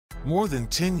More than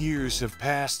 10 years have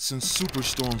passed since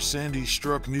Superstorm Sandy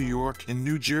struck New York and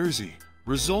New Jersey,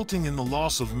 resulting in the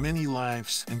loss of many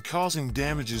lives and causing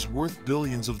damages worth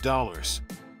billions of dollars.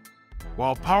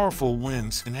 While powerful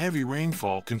winds and heavy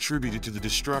rainfall contributed to the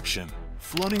destruction,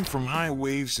 flooding from high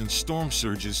waves and storm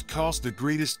surges caused the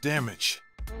greatest damage.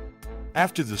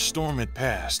 After the storm had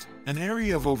passed, an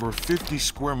area of over 50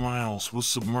 square miles was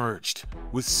submerged,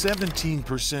 with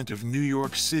 17% of New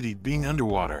York City being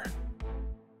underwater.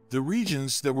 The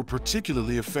regions that were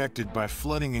particularly affected by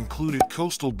flooding included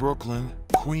coastal Brooklyn,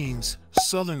 Queens,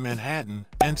 southern Manhattan,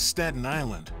 and Staten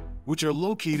Island, which are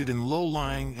located in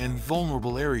low-lying and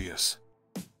vulnerable areas.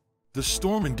 The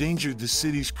storm endangered the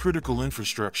city's critical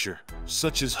infrastructure,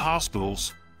 such as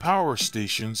hospitals, power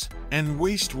stations, and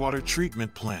wastewater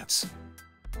treatment plants.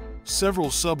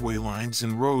 Several subway lines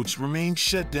and roads remained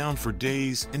shut down for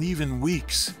days and even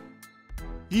weeks.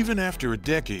 Even after a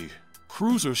decade,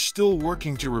 crews are still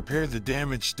working to repair the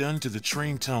damage done to the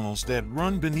train tunnels that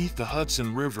run beneath the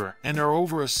Hudson River and are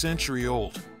over a century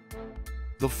old.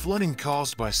 The flooding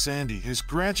caused by Sandy has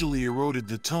gradually eroded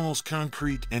the tunnel's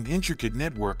concrete and intricate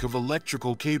network of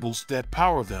electrical cables that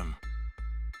power them.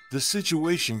 The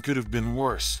situation could have been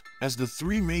worse, as the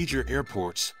three major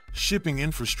airports, shipping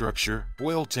infrastructure,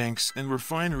 oil tanks, and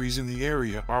refineries in the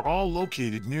area are all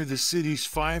located near the city's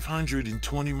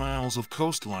 520 miles of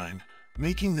coastline,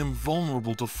 making them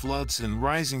vulnerable to floods and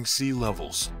rising sea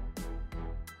levels.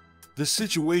 The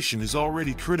situation is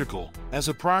already critical, as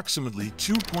approximately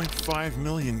 2.5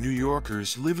 million New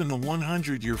Yorkers live in the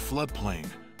 100-year floodplain,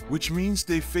 which means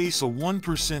they face a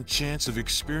 1% chance of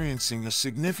experiencing a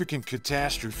significant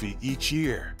catastrophe each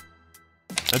year.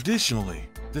 Additionally,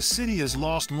 the city has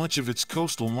lost much of its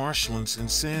coastal marshlands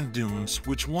and sand dunes,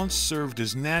 which once served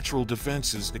as natural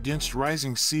defenses against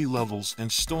rising sea levels and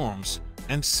storms,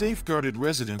 and safeguarded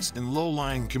residents in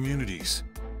low-lying communities.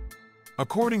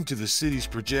 According to the city's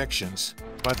projections,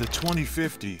 by the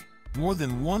 2050, more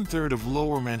than one-third of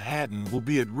Lower Manhattan will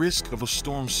be at risk of a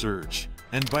storm surge,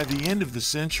 and by the end of the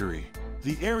century,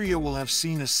 the area will have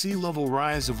seen a sea level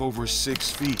rise of over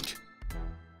 6 feet.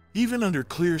 Even under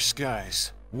clear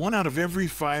skies, 1 out of every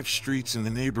 5 streets in the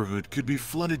neighborhood could be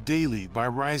flooded daily by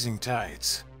rising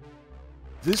tides.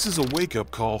 This is a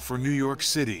wake-up call for New York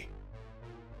City.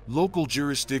 Local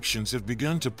jurisdictions have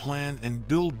begun to plan and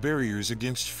build barriers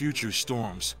against future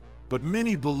storms, but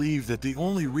many believe that the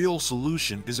only real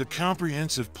solution is a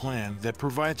comprehensive plan that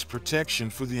provides protection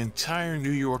for the entire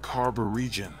New York Harbor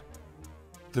region.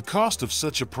 The cost of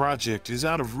such a project is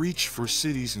out of reach for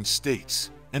cities and states,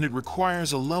 and it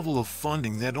requires a level of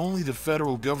funding that only the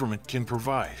federal government can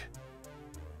provide.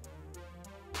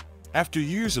 After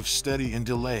years of study and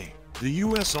delay, the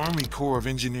U.S. Army Corps of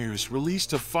Engineers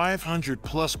released a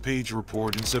 500-plus page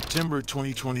report in September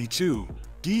 2022,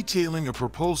 detailing a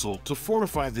proposal to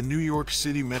fortify the New York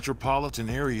City metropolitan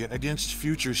area against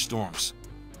future storms.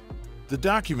 The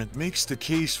document makes the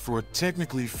case for a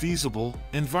technically feasible,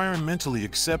 environmentally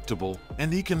acceptable,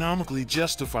 and economically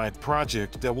justified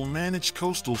project that will manage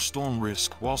coastal storm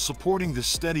risk while supporting the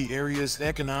study area's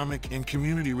economic and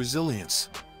community resilience.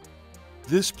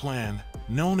 This plan,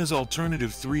 known as Alternative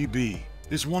 3B,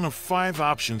 is one of 5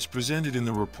 options presented in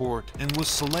the report and was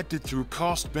selected through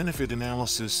cost-benefit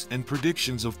analysis and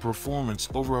predictions of performance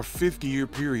over a 50-year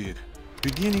period,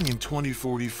 beginning in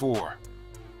 2044.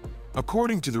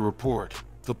 According to the report,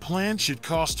 the plan should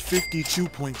cost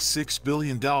 $52.6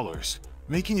 billion,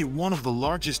 making it one of the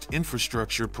largest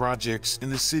infrastructure projects in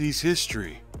the city's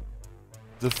history.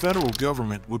 The federal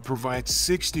government would provide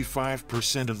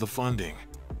 65% of the funding.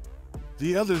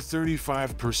 The other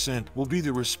 35% will be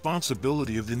the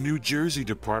responsibility of the New Jersey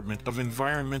Department of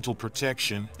Environmental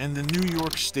Protection and the New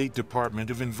York State Department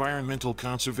of Environmental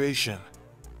Conservation.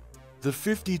 The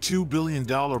 $52 billion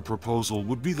proposal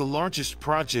would be the largest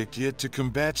project yet to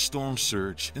combat storm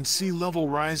surge and sea level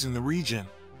rise in the region,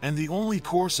 and the only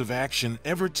course of action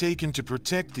ever taken to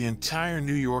protect the entire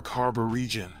New York Harbor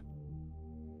region.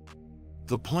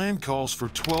 The plan calls for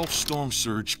 12 storm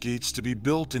surge gates to be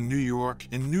built in New York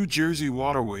and New Jersey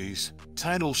waterways,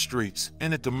 tidal straits,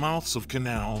 and at the mouths of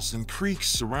canals and creeks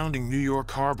surrounding New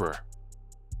York Harbor.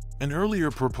 An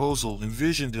earlier proposal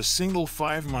envisioned a single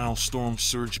 5-mile storm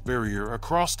surge barrier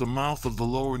across the mouth of the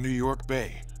lower New York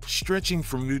Bay, stretching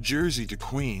from New Jersey to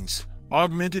Queens,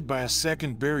 augmented by a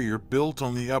second barrier built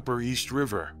on the upper East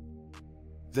River.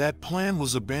 That plan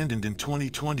was abandoned in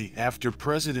 2020 after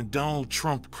President Donald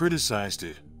Trump criticized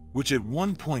it, which at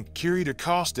one point carried a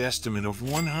cost estimate of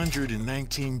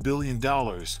 $119 billion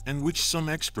and which some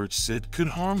experts said could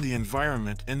harm the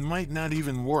environment and might not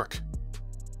even work.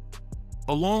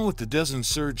 Along with the dozen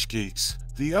surge gates,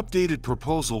 the updated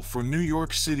proposal for New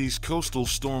York City's coastal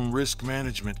storm risk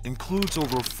management includes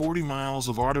over 40 miles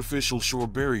of artificial shore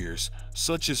barriers,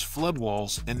 such as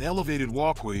floodwalls and elevated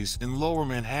walkways in Lower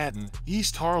Manhattan,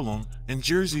 East Harlem, and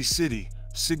Jersey City,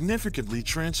 significantly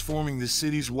transforming the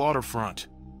city's waterfront.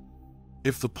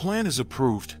 If the plan is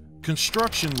approved,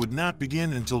 construction would not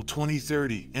begin until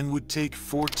 2030 and would take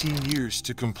 14 years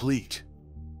to complete.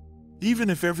 Even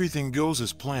if everything goes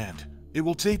as planned, it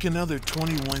will take another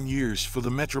 21 years for the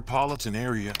metropolitan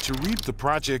area to reap the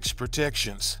project's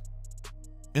protections.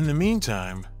 In the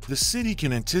meantime, the city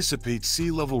can anticipate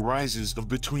sea level rises of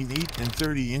between 8 and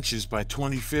 30 inches by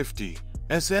 2050,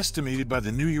 as estimated by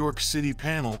the New York City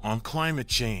Panel on Climate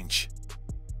Change.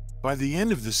 By the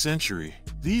end of the century,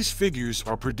 these figures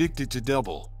are predicted to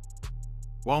double.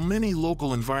 While many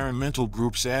local environmental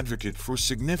groups advocate for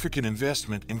significant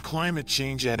investment in climate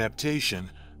change adaptation,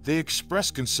 they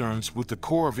express concerns with the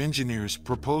Corps of Engineers'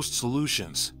 proposed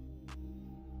solutions.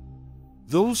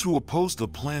 Those who oppose the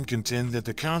plan contend that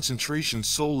the concentration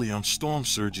solely on storm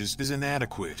surges is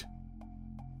inadequate.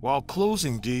 While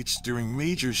closing gates during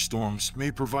major storms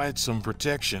may provide some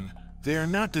protection, they are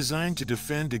not designed to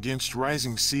defend against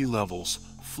rising sea levels,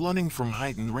 flooding from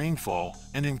heightened rainfall,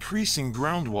 and increasing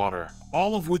groundwater,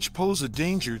 all of which pose a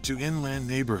danger to inland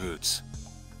neighborhoods.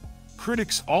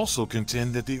 Critics also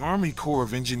contend that the Army Corps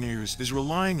of Engineers is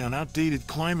relying on outdated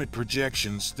climate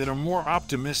projections that are more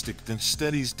optimistic than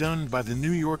studies done by the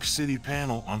New York City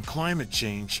Panel on Climate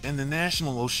Change and the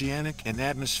National Oceanic and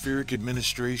Atmospheric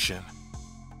Administration.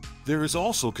 There is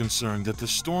also concern that the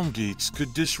storm gates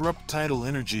could disrupt tidal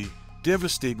energy,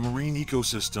 devastate marine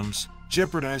ecosystems,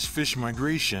 jeopardize fish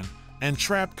migration, and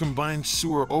trap combined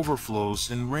sewer overflows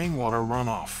and rainwater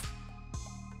runoff.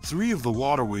 3 of the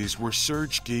waterways where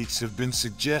surge gates have been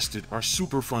suggested are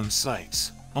Superfund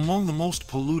sites, among the most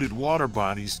polluted water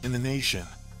bodies in the nation.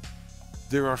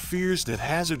 There are fears that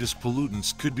hazardous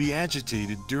pollutants could be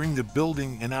agitated during the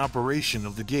building and operation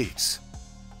of the gates.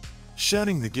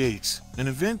 Shutting the gates, an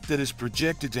event that is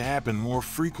projected to happen more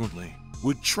frequently,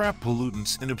 would trap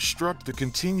pollutants and obstruct the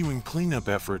continuing cleanup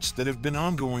efforts that have been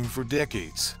ongoing for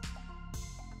decades.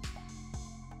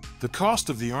 The cost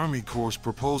of the Army Corps'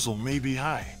 proposal may be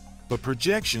high, but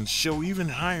projections show even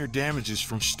higher damages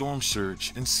from storm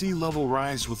surge and sea level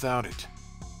rise without it.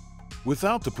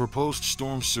 Without the proposed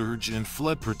storm surge and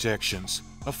flood protections,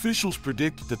 officials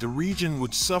predict that the region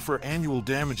would suffer annual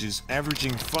damages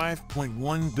averaging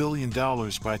 $5.1 billion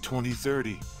by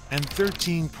 2030 and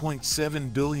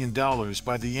 $13.7 billion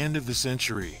by the end of the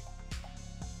century.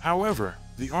 However,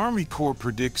 the Army Corps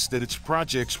predicts that its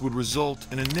projects would result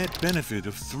in a net benefit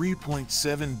of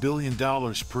 $3.7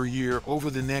 billion per year over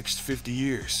the next 50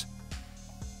 years.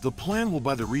 The plan will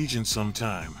buy the region some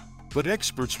time, but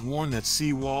experts warn that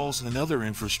seawalls and other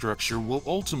infrastructure will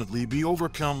ultimately be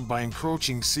overcome by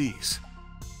encroaching seas.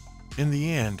 In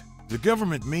the end, the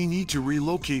government may need to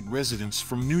relocate residents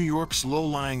from New York's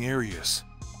low-lying areas.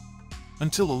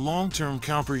 Until a long-term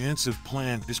comprehensive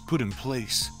plan is put in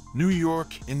place, New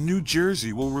York and New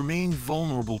Jersey will remain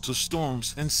vulnerable to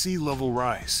storms and sea level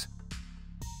rise.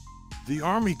 The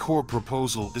Army Corps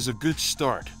proposal is a good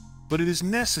start, but it is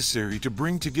necessary to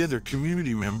bring together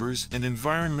community members and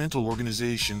environmental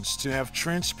organizations to have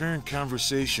transparent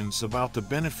conversations about the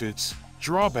benefits,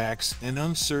 drawbacks, and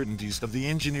uncertainties of the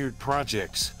engineered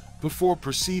projects before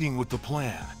proceeding with the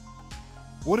plan.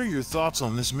 What are your thoughts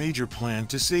on this major plan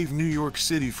to save New York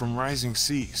City from rising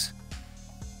seas?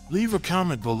 Leave a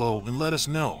comment below and let us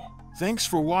know. Thanks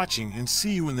for watching and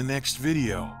see you in the next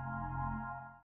video.